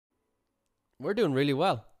We're doing really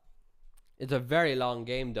well. It's a very long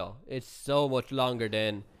game though. It's so much longer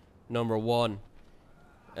than number 1.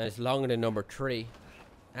 And it's longer than number 3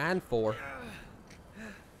 and 4.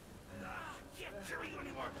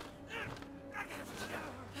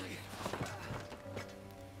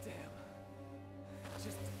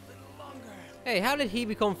 Hey, how did he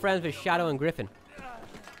become friends with Shadow and Griffin?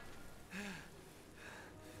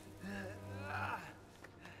 I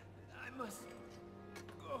must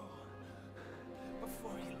go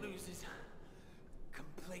before he loses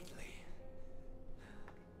completely.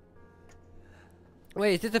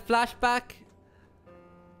 Wait, is this a flashback?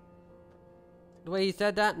 The way he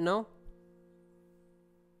said that? No?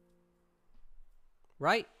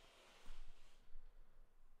 Right?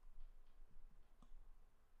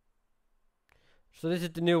 So this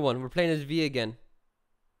is the new one. We're playing as V again.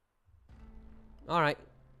 Alright.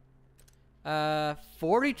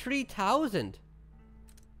 43,000.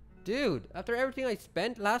 Dude, after everything I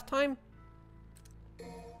spent last time?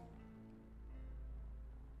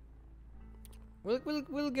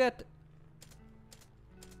 We'll get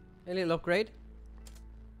a little upgrade.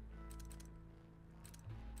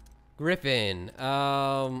 Griffin.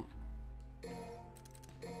 I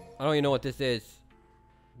don't even know what this is.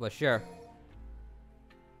 But sure.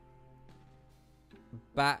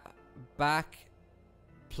 Back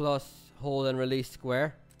plus hold and release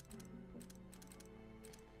square.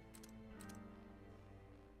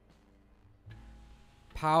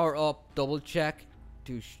 Power up double check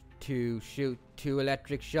to shoot 2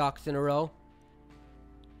 electric shocks in a row.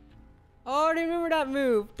 Oh, I remember that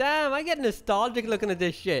move. Damn, I get nostalgic looking at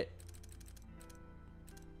this shit.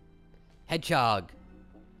 Hedgehog.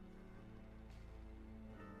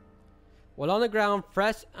 While on the ground,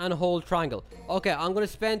 press and hold triangle. Okay, I'm going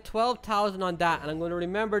to spend 12,000 on that, and I'm going to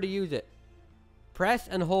remember to use it. Press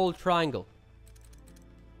and hold triangle.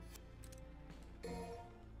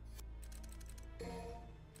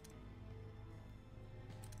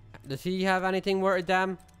 Does he have anything worth a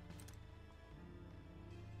damn?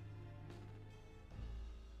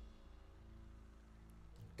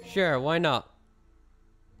 Sure, why not?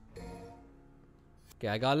 Okay,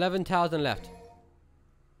 I got 11,000 left.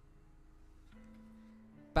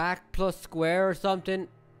 Back plus square or something.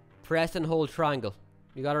 Press and hold triangle.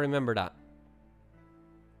 You gotta remember that.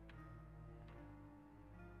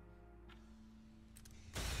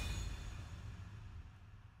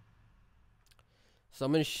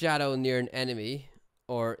 Summon Shadow near an enemy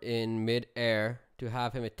or in mid-air to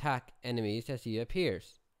have him attack enemies as he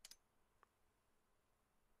appears.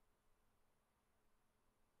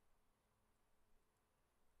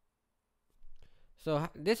 So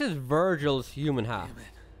this is Virgil's human half. A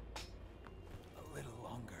little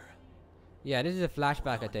longer. Yeah, this is a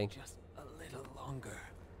flashback, I think. Just a little longer.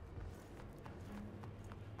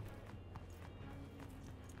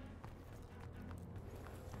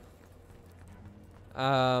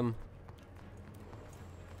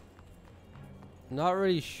 Not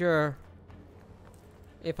really sure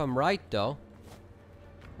if I'm right though.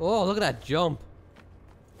 Oh, look at that jump.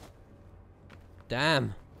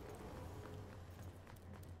 Damn.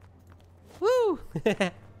 Woo!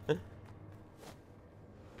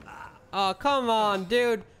 Oh, come on,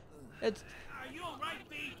 dude. It's... Are you alright,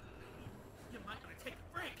 B? You might want to take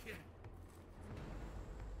a break here.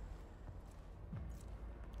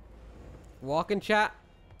 Walk and chat.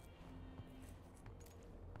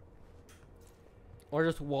 Or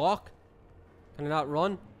just walk. Can I not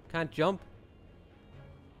run? Can't jump.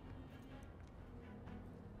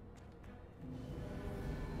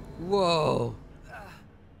 Whoa.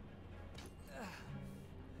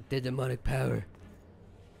 The demonic power.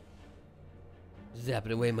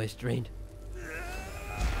 Zapping away my strength.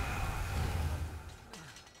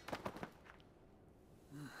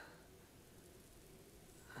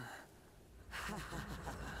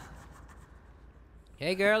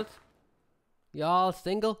 Hey girls. Y'all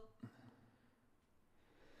single?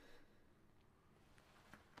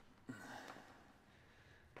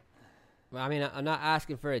 Well, I mean, I'm not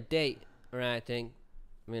asking for a date or anything.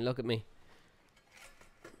 I mean, look at me.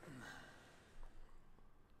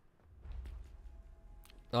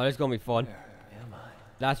 Oh, this is gonna be fun. Where am I?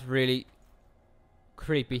 That's really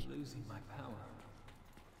creepy. Losing my power.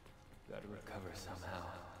 Gotta recover somehow.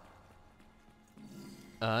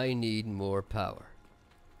 I need more power.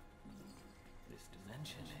 This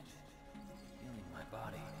dimension is healing my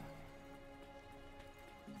body.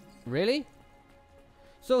 Really?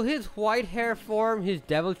 So his white hair form, his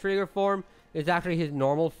devil trigger form, is actually his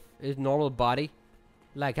normal body,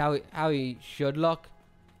 like how he should look,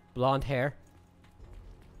 blonde hair.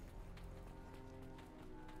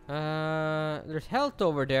 There's health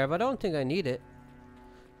over there, but I don't think I need it.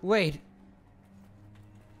 Wait.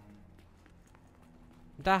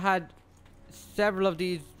 That had several of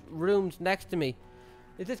these rooms next to me.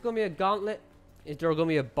 Is this going to be a gauntlet? Is there going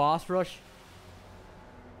to be a boss rush?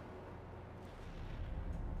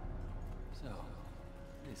 So,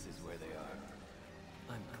 this is where they are.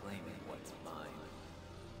 I'm claiming what's mine.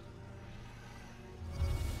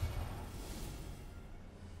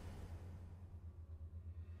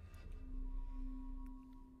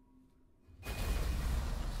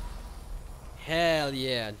 Hell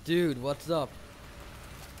yeah, dude, what's up?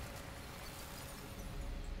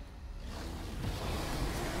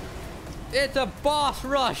 It's a boss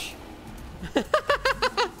rush!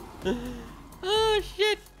 Oh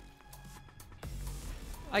shit!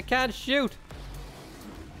 I can't shoot!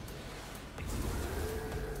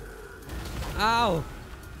 Ow!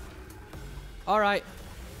 Alright.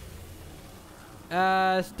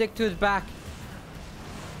 Stick to his back.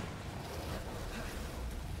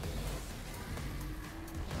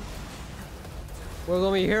 We're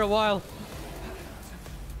gonna be here a while.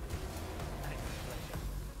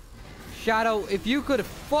 Shadow, if you could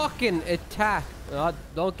fucking attack.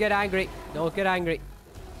 Don't get angry. Don't get angry.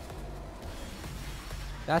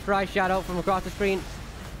 That's right, Shadow, from across the screen.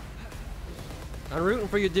 I'm rooting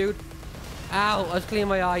for you, dude. Ow, I was cleaning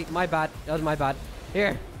my eye. My bad. That was my bad.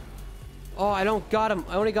 Here. Oh, I don't got him.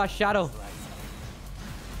 I only got Shadow.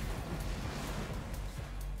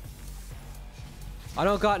 I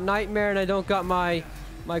don't got Nightmare and I don't got my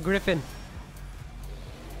Griffin.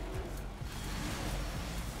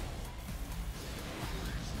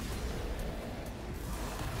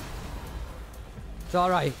 It's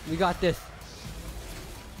alright, we got this.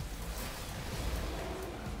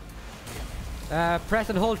 Press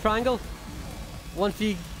and hold triangle once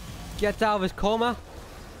he gets out of his coma.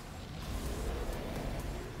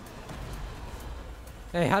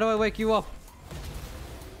 Hey, how do I wake you up?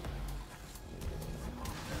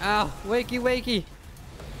 Ow, wakey wakey.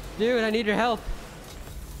 Dude, I need your help.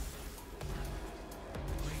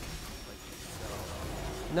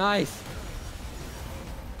 Nice.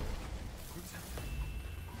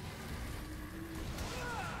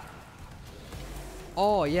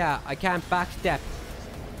 Oh yeah, I can't backstep.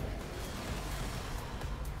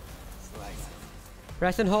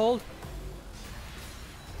 Press and hold.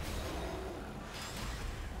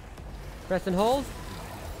 Press and hold.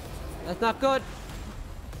 That's not good.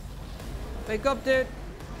 Wake up, dude.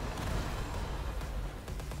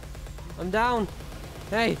 I'm down.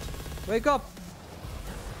 Hey, wake up.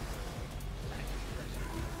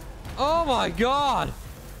 Oh my god.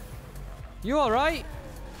 You alright?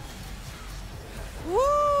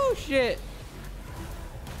 Woo, shit.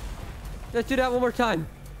 Let's do that one more time.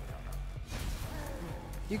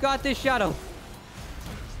 You got this, Shadow.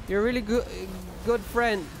 You're a really good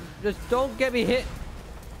friend. Just don't get me hit.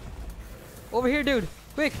 Over here, dude.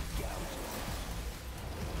 Quick.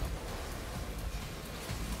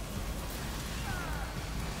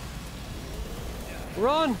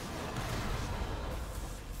 Run.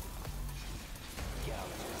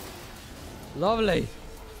 Lovely.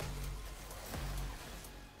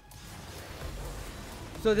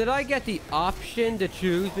 So did I get the option to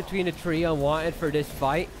choose between the three I wanted for this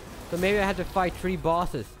fight? So maybe I had to fight 3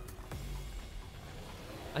 bosses.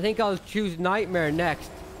 I think I'll choose Nightmare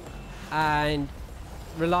next. And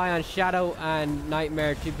rely on Shadow and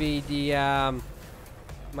Nightmare to be the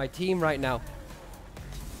my team right now.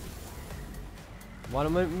 Want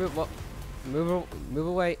to move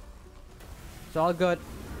away. It's all good.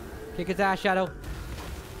 Kick his ass, Shadow.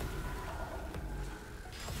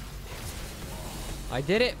 I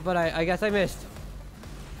did it, but I guess I missed.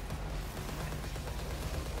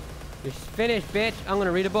 You're finished, bitch. I'm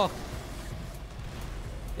gonna read a book.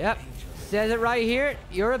 Yep. Says it right here.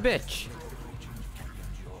 You're a bitch.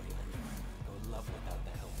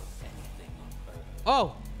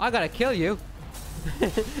 Oh, I gotta kill you.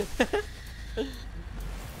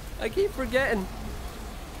 I keep forgetting.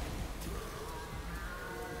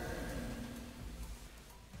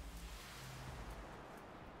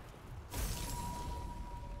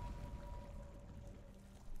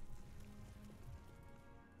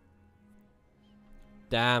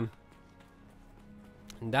 Damn.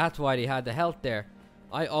 And that's why they had the health there.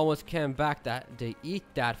 I almost came back to eat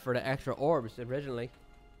that for the extra orbs originally.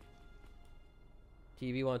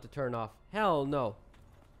 TV wanted to turn off. Hell no.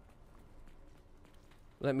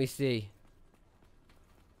 Let me see.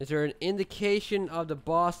 Is there an indication of the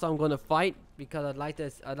boss I'm gonna fight? Because I'd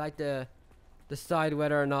like to decide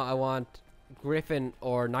whether or not I want Griffin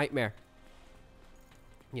or Nightmare.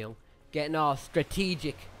 You know, getting all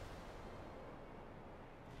strategic.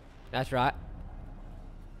 That's right.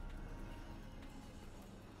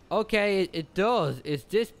 Okay, it does. It's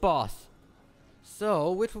this boss.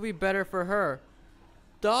 So, which would be better for her?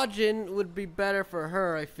 Dodging would be better for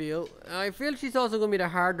her, I feel. I feel she's also going to be the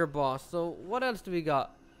harder boss. So, what else do we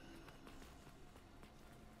got?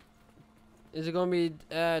 Is it going to be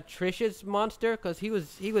Trish's monster? Because he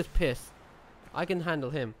was pissed. I can handle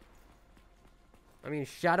him. I mean,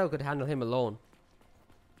 Shadow could handle him alone.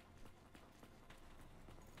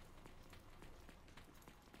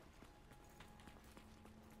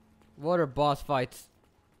 What are boss fights?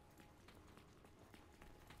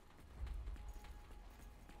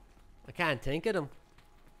 I can't think of them.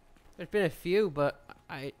 There's been a few, but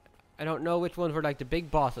I don't know which ones were like the big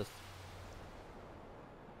bosses.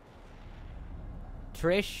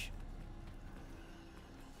 Trish.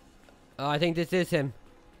 Oh, I think this is him.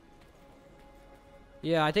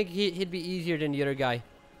 Yeah, I think he'd be easier than the other guy.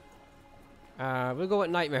 We'll go with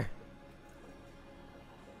Nightmare.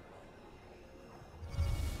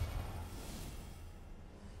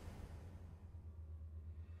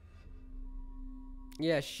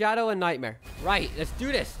 Yeah, Shadow and Nightmare. Right, let's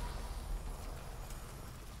do this.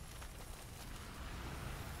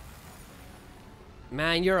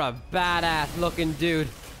 Man, you're a badass looking dude.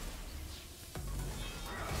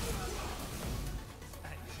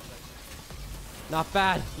 Not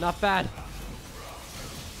bad, not bad.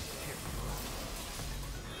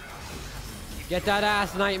 Get that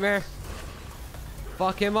ass, Nightmare.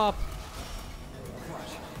 Fuck him up.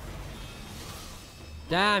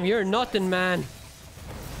 Damn, you're nothing, man.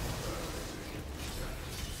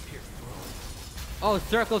 Oh,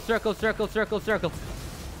 circle, circle, circle, circle, circle.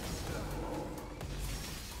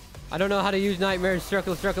 I don't know how to use Nightmare's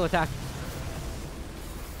circle, circle attack.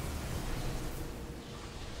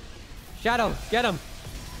 Shadow, get him.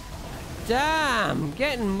 Damn,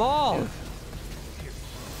 getting mauled.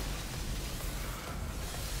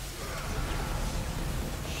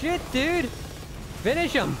 Shit, dude.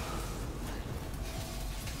 Finish him.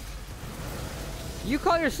 You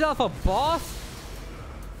call yourself a boss?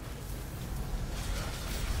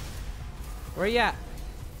 Where you at?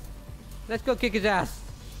 Let's go kick his ass.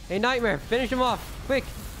 Hey, Nightmare, finish him off, quick.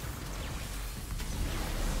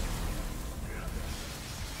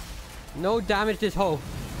 No damage this hoe.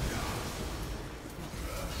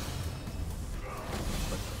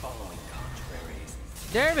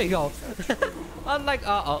 There we go. I'm like,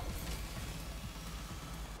 uh-oh.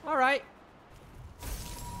 Alright.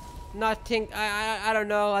 Nothing, I don't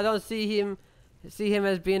know. I don't see him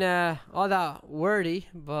as being all that wordy,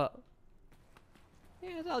 but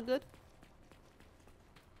yeah, it's all good.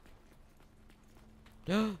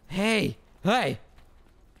 Hey! Hey!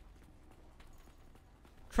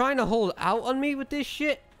 Trying to hold out on me with this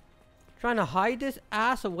shit? Trying to hide this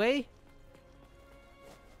ass away?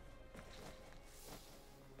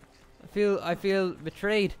 I feel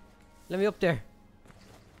betrayed. Let me up there.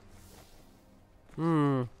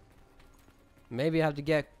 Maybe I have to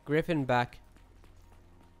get Griffin back.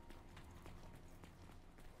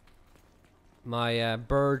 My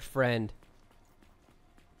bird friend.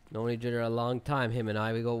 Known each other a long time, him and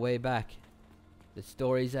I. We go way back. The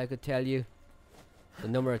stories I could tell you. The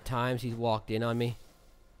number of times he's walked in on me.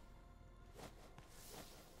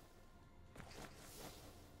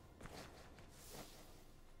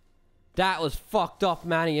 That was fucked up,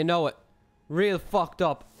 man, and you know it. Real fucked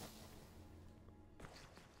up.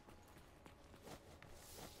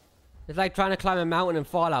 It's like trying to climb a mountain and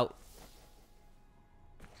fall out.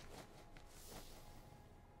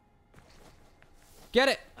 Get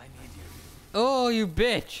it! I need you. Oh, you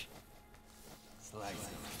bitch! Slicing,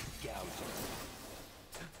 gouging.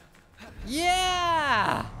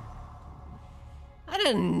 Yeah! I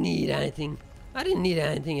didn't need anything. I didn't need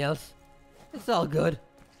anything else. It's all good.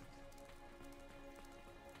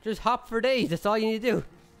 Just hop for days. That's all you need to do.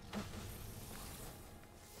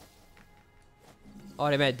 Oh,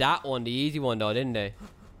 they made that one the easy one though, didn't they?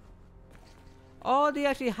 Oh, they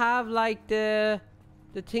actually have like the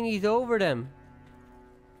thingies over them.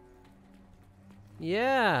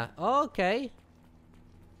 Yeah, okay.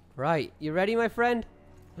 Right, you ready, my friend?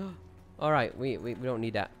 Alright, we don't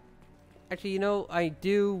need that. Actually, you know, I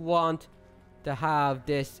do want to have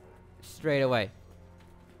this straight away.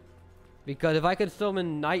 Because if I could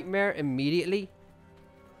summon Nightmare immediately,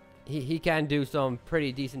 he can do some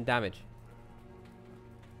pretty decent damage.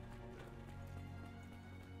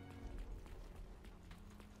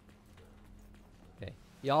 Okay,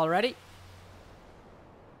 y'all ready?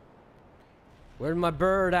 Where's my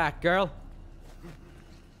bird at, girl?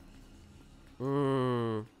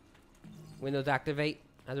 Windows activate.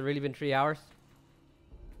 Has it really been 3 hours?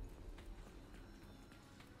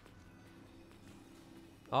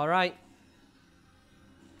 Alright.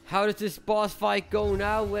 How does this boss fight go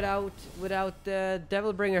now without the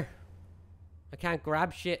Devil Bringer? I can't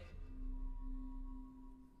grab shit.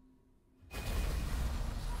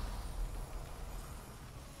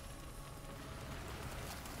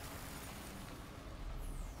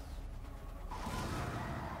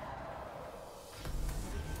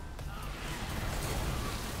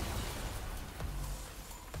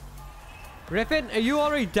 Griffin, are you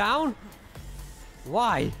already down?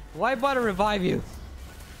 Why? Why bother revive you?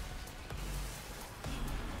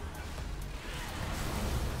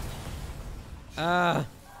 How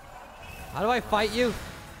do I fight you?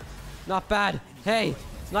 Not bad. Hey,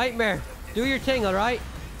 Nightmare, do your thing, alright?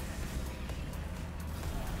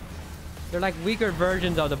 They're like weaker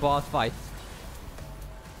versions of the boss fights.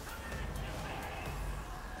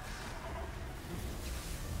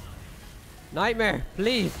 Nightmare,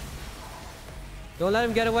 please. Don't let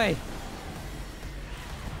him get away.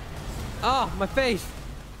 Oh, my face.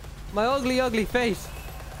 My ugly, ugly face.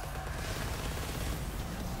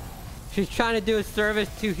 She's trying to do a service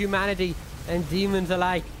to humanity and demons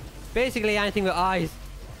alike. Basically anything with eyes.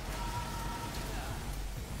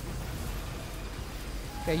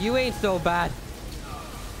 Okay, you ain't so bad.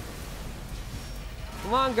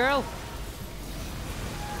 Come on, girl.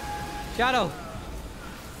 Shadow.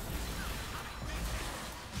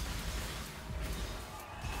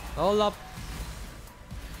 Hold up.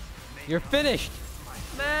 You're finished.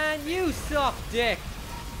 Man, you suck dick.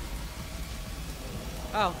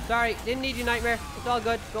 Oh, sorry. Didn't need you, Nightmare. It's all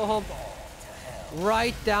good. Go home.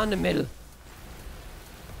 Right down the middle.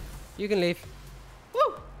 You can leave.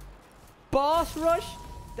 Woo! Boss rush?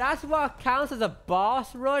 That's what counts as a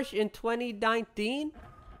boss rush in 2019?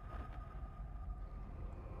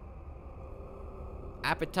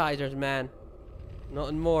 Appetizers, man.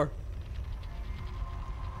 Nothing more.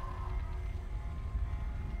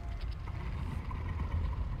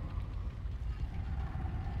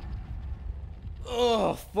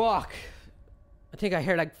 Oh, fuck. I think I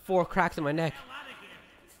heard like 4 cracks in my neck.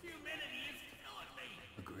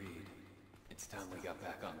 Agreed. It's time we got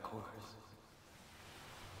back on course.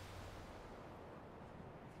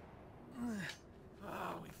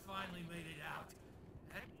 Oh, we finally made it out.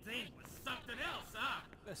 That thing was something else, huh?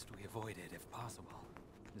 Best we avoid it if possible.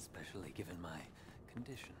 Especially given my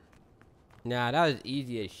condition. Nah, that was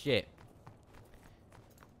easy as shit.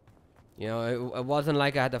 You know, it wasn't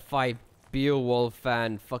like I had to fight Beowulf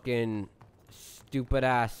and fucking stupid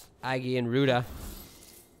ass Aggie and Ruda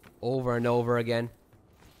over and over again.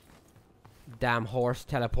 Damn horse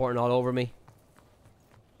teleporting all over me.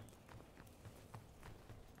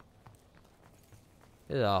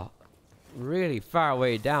 This is a really far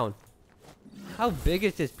way down. How big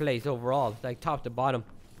is this place overall? It's like top to bottom.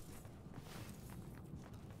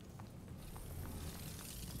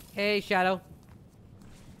 Hey, Shadow.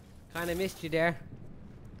 Kinda missed you there.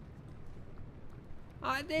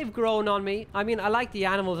 They've grown on me. I mean, I like the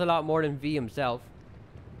animals a lot more than V himself.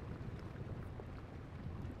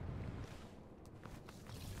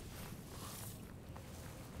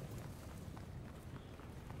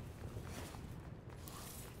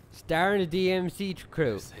 Starring the DMC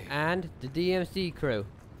crew and the DMC crew.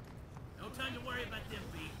 No time to worry about them,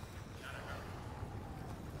 B. Gotta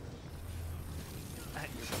hurry. At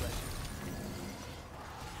your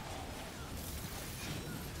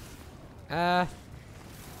pleasure.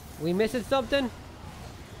 We missing something?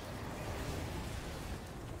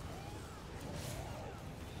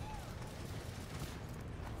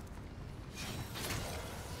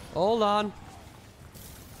 Hold on.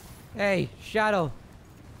 Hey, Shadow.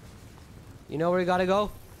 You know where we gotta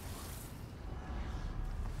go?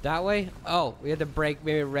 That way? Oh, we had to break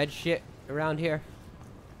maybe red shit around here.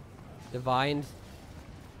 The vines.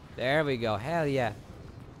 There we go. Hell yeah.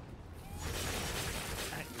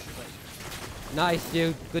 Nice,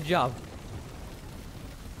 dude. Good job.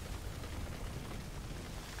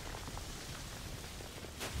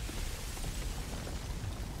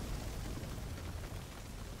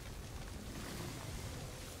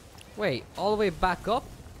 Wait, all the way back up?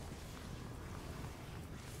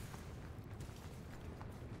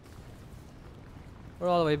 We're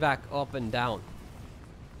all the way back up and down.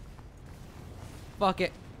 Fuck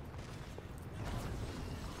it.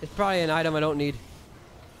 It's probably an item I don't need.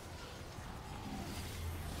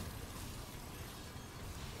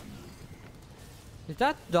 Is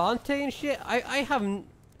that Dante and shit? I haven't...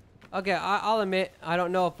 Okay, I'll admit, I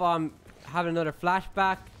don't know if I'm having another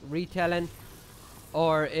flashback, retelling,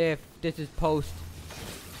 or if this is post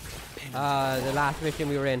the last mission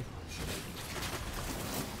we were in.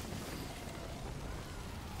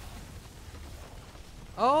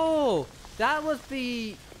 Oh! That must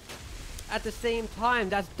be at the same time.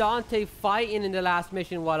 That's Dante fighting in the last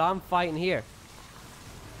mission while I'm fighting here.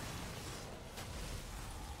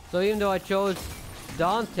 So even though I chose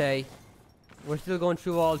Dante, we're still going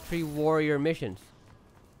through all 3 warrior missions.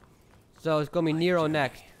 So it's gonna be Nero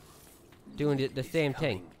next, doing the same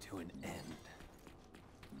thing. To an end.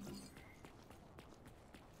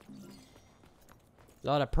 A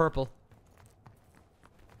lot of purple.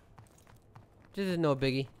 This is no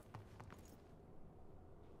biggie.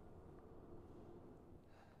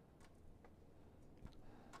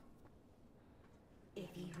 If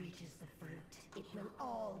he reaches the fruit, it will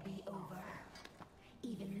all be over.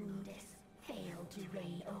 Even Mundus failed to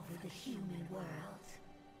reign over the human world.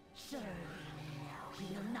 Surely,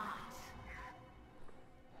 he will not.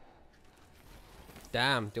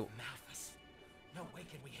 Damn, dude. Malphus. No way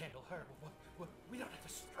can we handle her. We don't have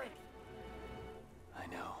the strength. I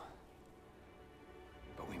know.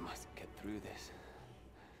 But we must get through this.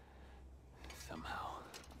 Somehow.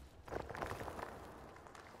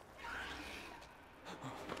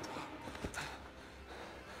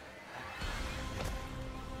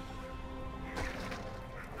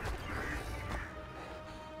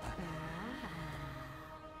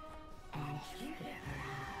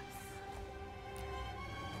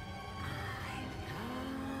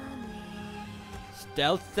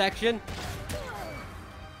 Stealth section?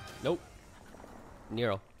 Nope.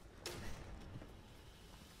 Nero.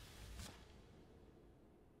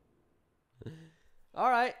 All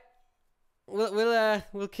right.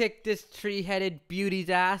 We'll kick this 3-headed beauty's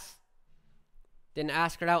ass. Then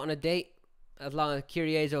ask her out on a date, as long as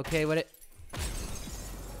Kyrie's okay with it.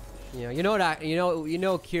 You know that you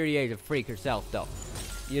know Kyrie's a freak herself, though.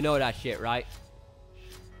 You know that shit, right?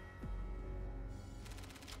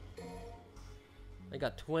 I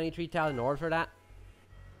got 23,000 orbs for that.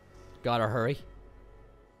 Gotta hurry.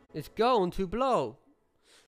 It's going to blow.